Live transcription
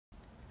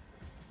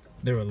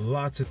There are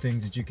lots of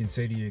things that you can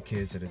say to your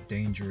kids that are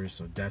dangerous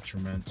or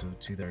detrimental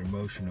to their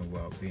emotional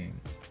well-being.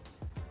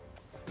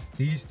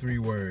 These 3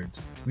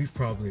 words we've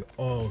probably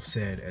all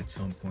said at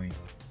some point,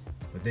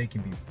 but they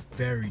can be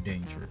very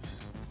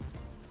dangerous.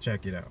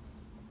 Check it out.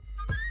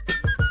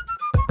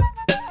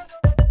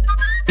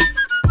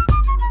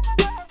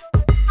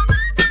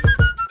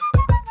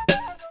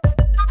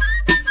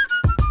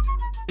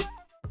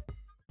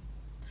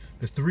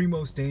 The 3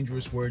 most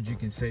dangerous words you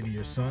can say to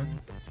your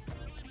son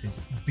is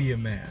be a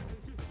man.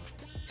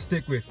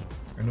 Stick with me.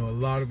 I know a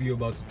lot of you are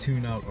about to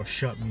tune out or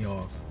shut me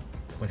off,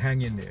 but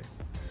hang in there.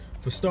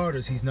 For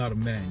starters, he's not a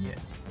man yet.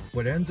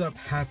 What ends up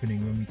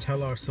happening when we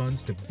tell our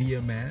sons to be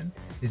a man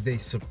is they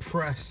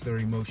suppress their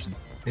emotions.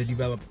 They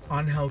develop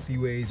unhealthy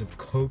ways of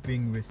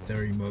coping with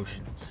their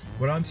emotions.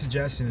 What I'm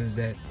suggesting is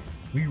that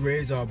we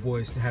raise our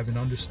boys to have an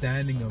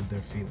understanding of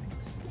their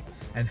feelings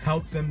and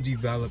help them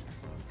develop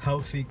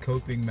healthy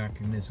coping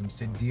mechanisms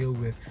to deal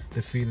with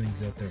the feelings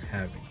that they're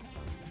having.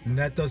 And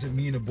that doesn't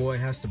mean a boy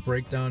has to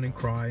break down and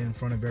cry in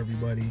front of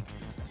everybody,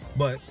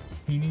 but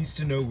he needs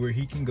to know where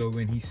he can go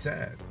when he's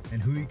sad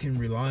and who he can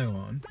rely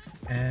on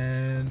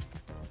and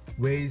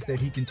ways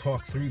that he can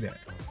talk through that.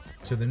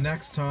 So the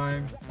next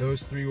time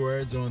those 3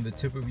 words are on the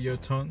tip of your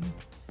tongue,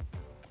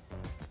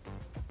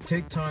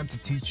 take time to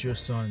teach your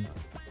son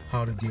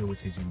how to deal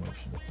with his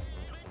emotions.